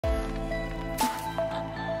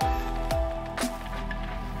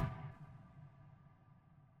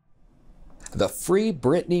The Free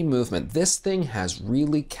Britney movement. This thing has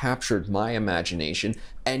really captured my imagination,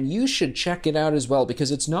 and you should check it out as well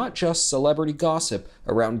because it's not just celebrity gossip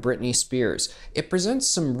around Britney Spears. It presents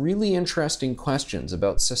some really interesting questions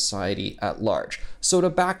about society at large. So to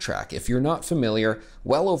backtrack, if you're not familiar,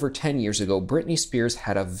 well over 10 years ago, Britney Spears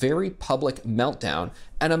had a very public meltdown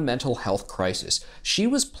and a mental health crisis. She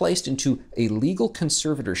was placed into a legal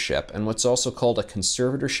conservatorship and what's also called a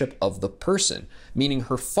conservatorship of the person, meaning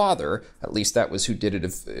her father, at least that was who did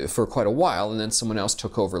it for quite a while, and then someone else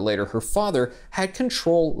took over later. Her father had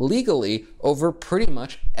control legally over pretty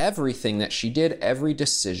much everything that she did, every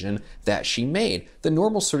decision that she made. The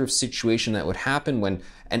normal sort of situation that would happen when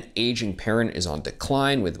an aging parent is on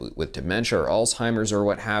decline with dementia or Alzheimer's or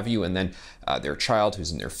what have you, and then their child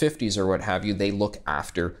who's in their 50s or what have you, they look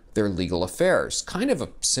after their legal affairs. Kind of a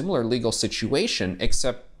similar legal situation,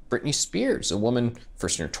 except Britney Spears, a woman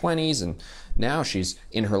first in her 20s and now she's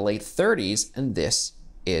in her late 30s, and this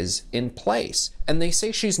is in place. And they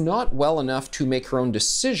say she's not well enough to make her own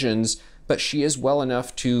decisions, but she is well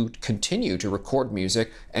enough to continue to record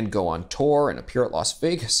music and go on tour and appear at Las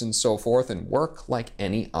Vegas and so forth and work like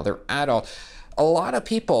any other adult. A lot of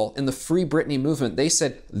people in the Free Britney movement, they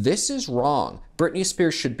said, this is wrong. Britney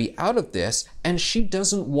Spears should be out of this, and she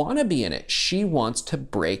doesn't want to be in it. She wants to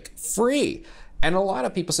break free. And a lot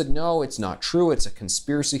of people said, no, it's not true. It's a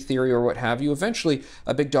conspiracy theory or what have you. Eventually,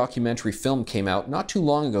 a big documentary film came out not too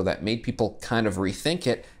long ago that made people kind of rethink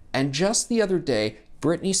it. And just the other day,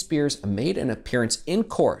 Britney Spears made an appearance in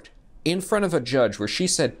court in front of a judge where she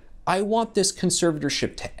said, I want this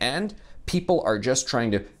conservatorship to end. People are just trying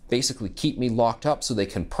to basically keep me locked up so they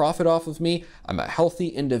can profit off of me. I'm a healthy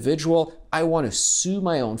individual. I want to sue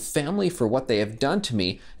my own family for what they have done to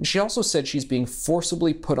me. And she also said she's being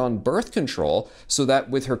forcibly put on birth control so that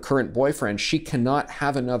with her current boyfriend, she cannot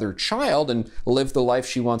have another child and live the life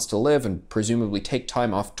she wants to live and presumably take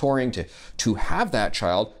time off touring to have that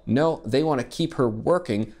child. No, they want to keep her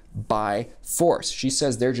working by force. She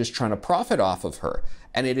says they're just trying to profit off of her.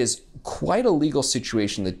 And it is quite a legal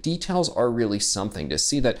situation. The details are really something to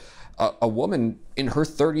see that a woman in her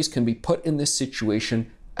 30s can be put in this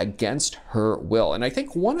situation against her will. And I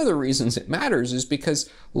think one of the reasons it matters is because,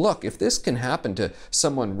 look, if this can happen to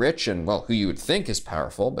someone rich and, well, who you would think is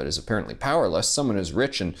powerful, but is apparently powerless, someone as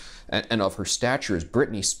rich and of her stature as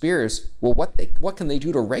Britney Spears, well, what can they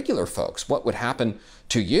do to regular folks? What would happen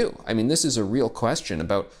to you? I mean, this is a real question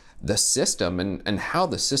about the system and how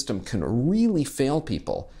the system can really fail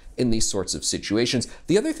people in these sorts of situations.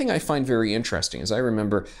 The other thing I find very interesting is I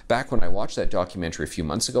remember back when I watched that documentary a few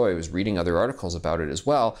months ago, I was reading other articles about it as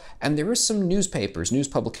well, and there were some newspapers, news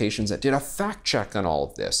publications that did a fact check on all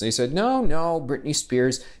of this. They said, no, Britney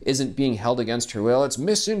Spears isn't being held against her will. It's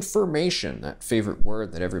misinformation, that favorite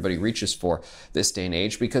word that everybody reaches for this day and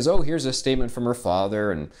age, because, oh, here's a statement from her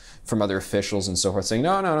father and from other officials and so forth saying,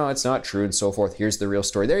 no, it's not true and so forth. Here's the real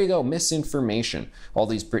story. There you go, misinformation. All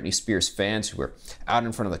these Britney Spears fans who were out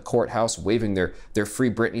in front of the courthouse waving their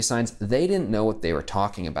Free Britney signs, they didn't know what they were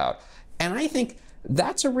talking about. And I think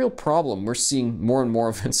that's a real problem we're seeing more and more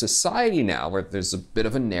of in society now, where there's a bit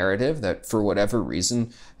of a narrative that for whatever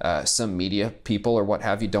reason, some media people or what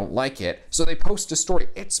have you don't like it. So they post a story,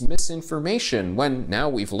 it's misinformation, when now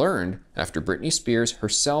we've learned after Britney Spears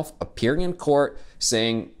herself appearing in court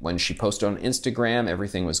saying when she posted on Instagram,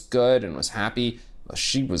 everything was good and was happy. Well,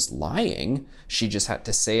 she was lying. She just had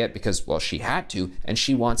to say it because, well, she had to, and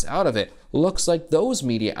she wants out of it. Looks like those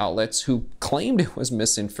media outlets who claimed it was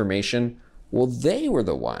misinformation, well, they were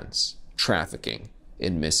the ones trafficking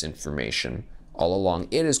in misinformation all along.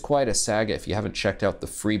 It is quite a saga. If you haven't checked out the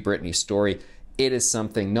Free Britney story, it is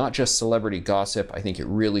something, not just celebrity gossip. I think it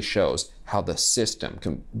really shows how the system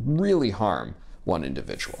can really harm one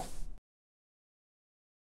individual.